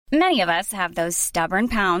Many of us have those stubborn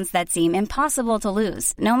pounds that seem impossible to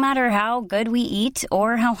lose, no matter how good we eat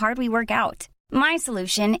or how hard we work out. My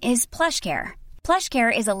solution is PlushCare.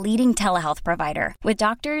 PlushCare is a leading telehealth provider with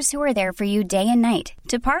doctors who are there for you day and night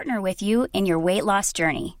to partner with you in your weight loss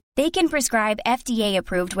journey. They can prescribe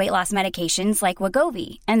FDA-approved weight loss medications like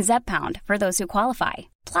Wegovy and Zepbound for those who qualify.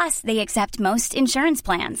 Plus, they accept most insurance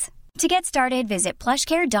plans. To get started, visit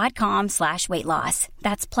plushcare.com/weightloss.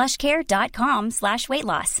 That's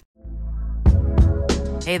plushcare.com/weightloss.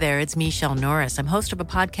 Hey there, it's Michelle Norris. I'm host of a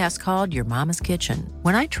podcast called Your Mama's Kitchen.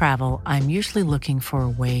 When I travel, I'm usually looking for a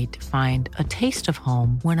way to find a taste of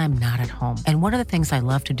home when I'm not at home. And one of the things I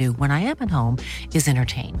love to do when I am at home is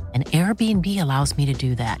entertain. And Airbnb allows me to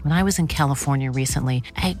do that. When I was in California recently,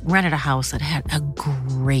 I rented a house that had a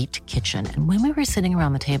great kitchen. And when we were sitting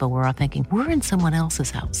around the table, we were all thinking, we're in someone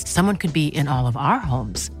else's house. Someone could be in all of our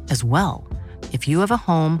homes as well. If you have a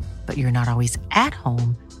home, but you're not always at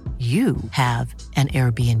home, you have an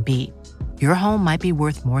Airbnb. Your home might be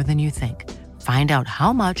worth more than you think. Find out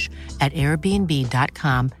how much at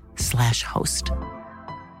airbnb.com/host.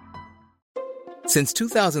 Since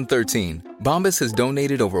 2013, Bombas has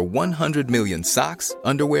donated over 100 million socks,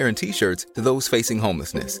 underwear, and T-shirts to those facing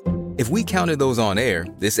homelessness. If we counted those on air,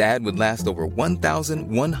 this ad would last over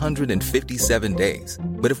 1,157 days.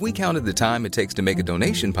 But if we counted the time it takes to make a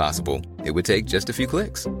donation possible, it would take just a few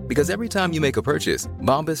clicks. Because every time you make a purchase,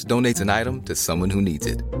 Bombas donates an item to someone who needs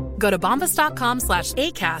it. Go to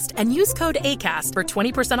bombas.com/ACAST and use code ACAST for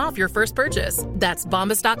 20% off your first purchase. That's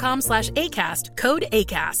bombas.com/ACAST, code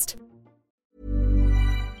ACAST.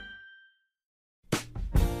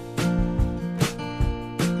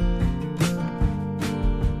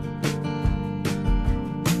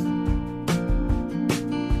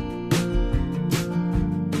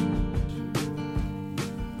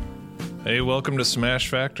 Hey, welcome to Smash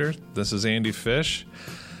Factor. This is Andy Fish.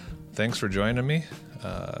 Thanks for joining me.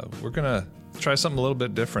 We're going to try something a little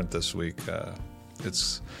bit different this week.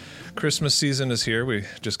 It's Christmas season is here. We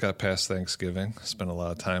just got past Thanksgiving. Spent a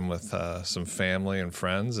lot of time with some family and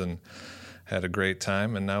friends and had a great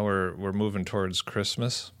time. And now we're moving towards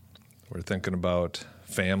Christmas. We're thinking about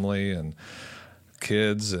family and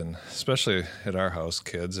kids, and especially at our house,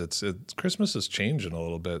 kids. Christmas is changing a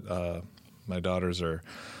little bit. My daughters are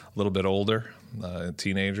a little bit older,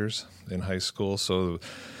 teenagers in high school. So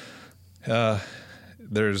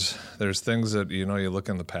there's things that, you look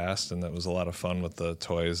in the past, and that was a lot of fun with the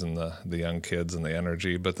toys and the young kids and the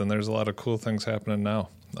energy. But then there's a lot of cool things happening now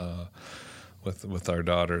with our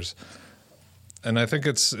daughters. And I think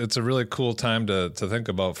it's a really cool time to think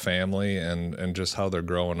about family and just how they're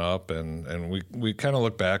growing up. And we kind of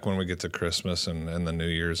look back when we get to Christmas and the New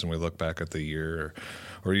Year's, and we look back at the year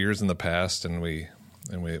or years in the past, and we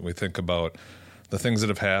think about the things that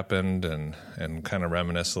have happened and kind of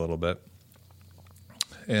reminisce a little bit.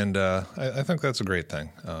 And I think that's a great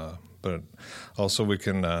thing. But also we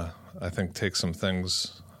can, I think, take some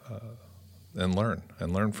things and learn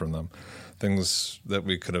from them. Things that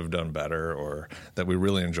we could have done better or that we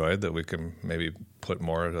really enjoyed that we can maybe put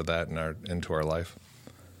more of that into our life.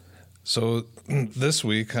 So this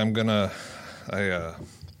week there's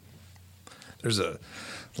a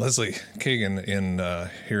Leslie Kagan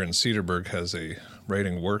here in Cedarburg has a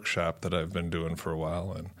writing workshop that I've been doing for a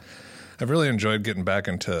while, and I've really enjoyed getting back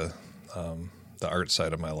into the art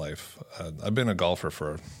side of my life. I've been a golfer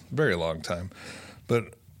for a very long time,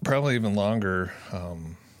 but probably even longer.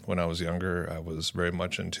 When I was younger, I was very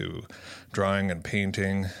much into drawing and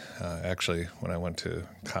painting. Actually, when I went to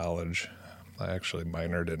college, I actually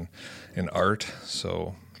minored in art,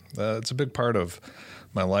 so it's a big part of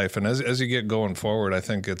my life. And as you get going forward, I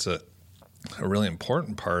think it's a really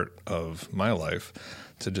important part of my life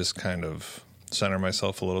to just kind of center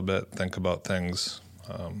myself a little bit, think about things,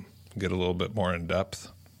 get a little bit more in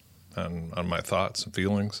depth on my thoughts and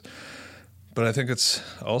feelings. But I think it's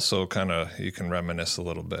also kind of, you can reminisce a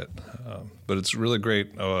little bit. But it's really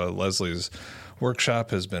great. Leslie's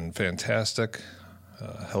workshop has been fantastic.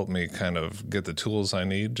 Helped me kind of get the tools I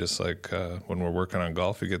need, just like when we're working on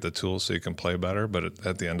golf, you get the tools so you can play better. But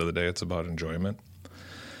at the end of the day, it's about enjoyment.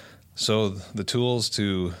 So the tools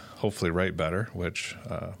to hopefully write better, which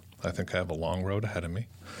I think I have a long road ahead of me.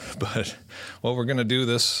 But what we're going to do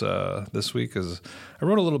this week is I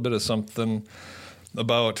wrote a little bit of something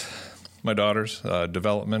about my daughter's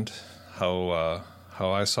development, how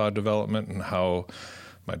I saw development, and how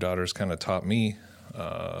my daughters kind of taught me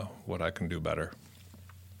what I can do better.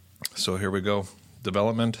 So here we go.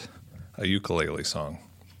 Development, a ukulele song.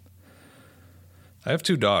 I have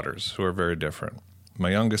two daughters who are very different.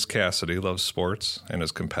 My youngest, Cassidy, loves sports and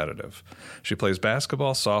is competitive. She plays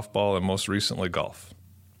basketball, softball, and most recently golf.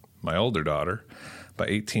 My older daughter, by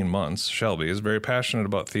 18 months, Shelby, is very passionate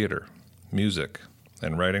about theater, music,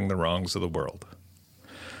 and righting the wrongs of the world.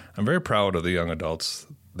 I'm very proud of the young adults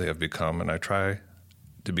they have become, and I try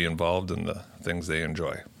to be involved in the things they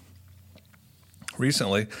enjoy.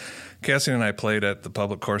 Recently, Cassie and I played at the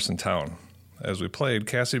public course in town. As we played,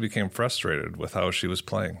 Cassie became frustrated with how she was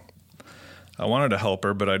playing. I wanted to help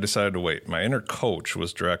her, but I decided to wait. My inner coach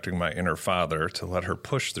was directing my inner father to let her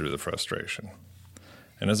push through the frustration.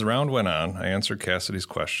 And as the round went on, I answered Cassidy's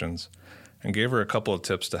questions and gave her a couple of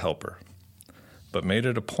tips to help her, but made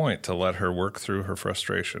it a point to let her work through her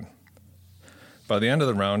frustration. By the end of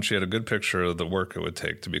the round, she had a good picture of the work it would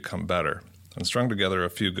take to become better and strung together a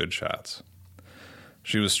few good shots.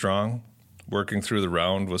 She was strong, working through the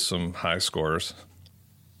round with some high scores.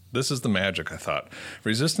 This is the magic, I thought.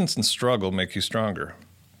 Resistance and struggle make you stronger.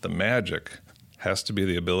 The magic has to be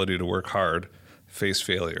the ability to work hard, face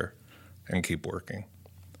failure, and keep working.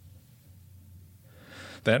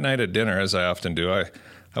 That night at dinner, as I often do,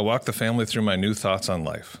 I walked the family through my new thoughts on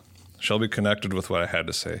life. Shelby connected with what I had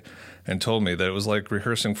to say and told me that it was like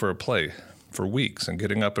rehearsing for a play for weeks and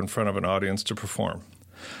getting up in front of an audience to perform.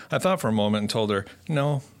 I thought for a moment and told her,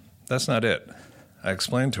 no, that's not it. I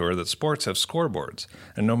explained to her that sports have scoreboards,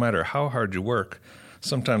 and no matter how hard you work,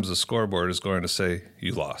 sometimes the scoreboard is going to say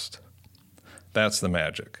you lost. That's the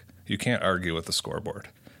magic. You can't argue with the scoreboard.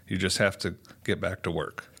 You just have to get back to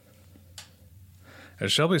work.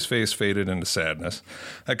 As Shelby's face faded into sadness,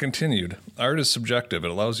 I continued, art is subjective.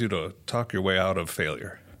 It allows you to talk your way out of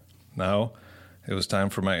failure. Now, it was time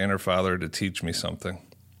for my inner father to teach me something.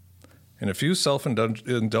 In a few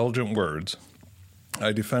self-indulgent words,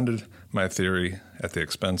 I defended my theory at the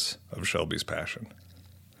expense of Shelby's passion.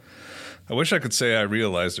 I wish I could say I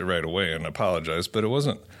realized it right away and apologized, but I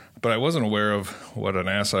wasn't aware of what an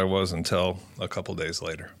ass I was until a couple days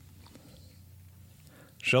later.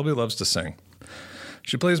 Shelby loves to sing.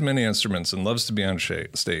 She plays many instruments and loves to be on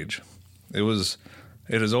stage.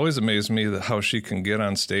 It has always amazed me how she can get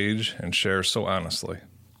on stage and share so honestly.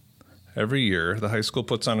 Every year, the high school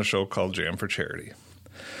puts on a show called Jam for Charity.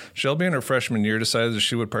 Shelby in her freshman year decided that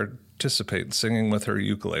she would participate in singing with her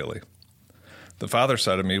ukulele. The father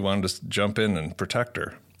side of me wanted to jump in and protect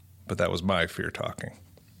her, but that was my fear talking.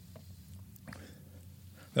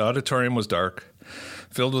 The auditorium was dark,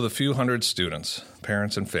 filled with a few hundred students,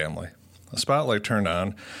 parents, and family. A spotlight turned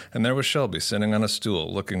on, and there was Shelby sitting on a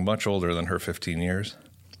stool, looking much older than her 15 years,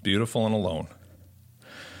 beautiful and alone.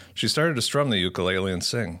 She started to strum the ukulele and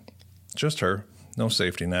sing. Just her, no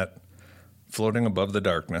safety net, floating above the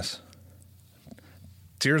darkness.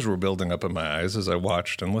 Tears were building up in my eyes as I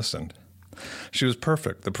watched and listened. She was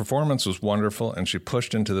perfect. The performance was wonderful, and she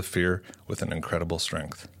pushed into the fear with an incredible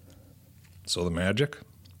strength. So the magic?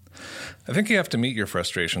 I think you have to meet your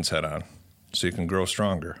frustrations head on so you can grow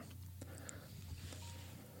stronger.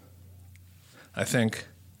 I think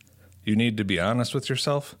you need to be honest with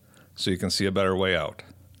yourself so you can see a better way out.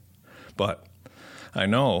 But I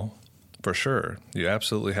know for sure you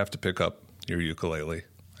absolutely have to pick up your ukulele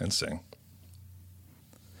and sing.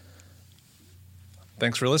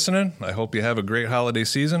 Thanks for listening. I hope you have a great holiday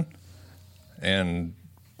season. And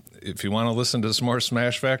if you want to listen to some more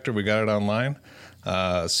Smash Factor, we got it online.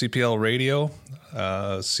 CPL Radio,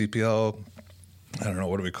 CPL, I don't know,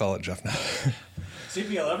 what do we call it, Jeff, now?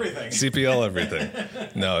 CPL everything. CPL everything.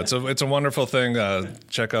 No, it's a wonderful thing.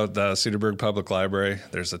 Check out Cedarburg Public Library.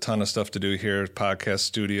 There's a ton of stuff to do here. Podcast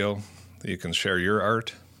studio. You can share your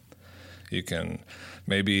art. You can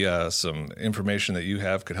maybe some information that you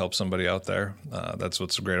have could help somebody out there. That's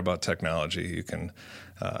what's so great about technology. You can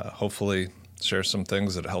hopefully share some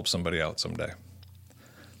things that help somebody out someday.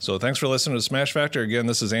 So thanks for listening to Smash Factor. Again,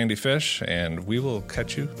 this is Andy Fish, and we will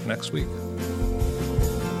catch you next week.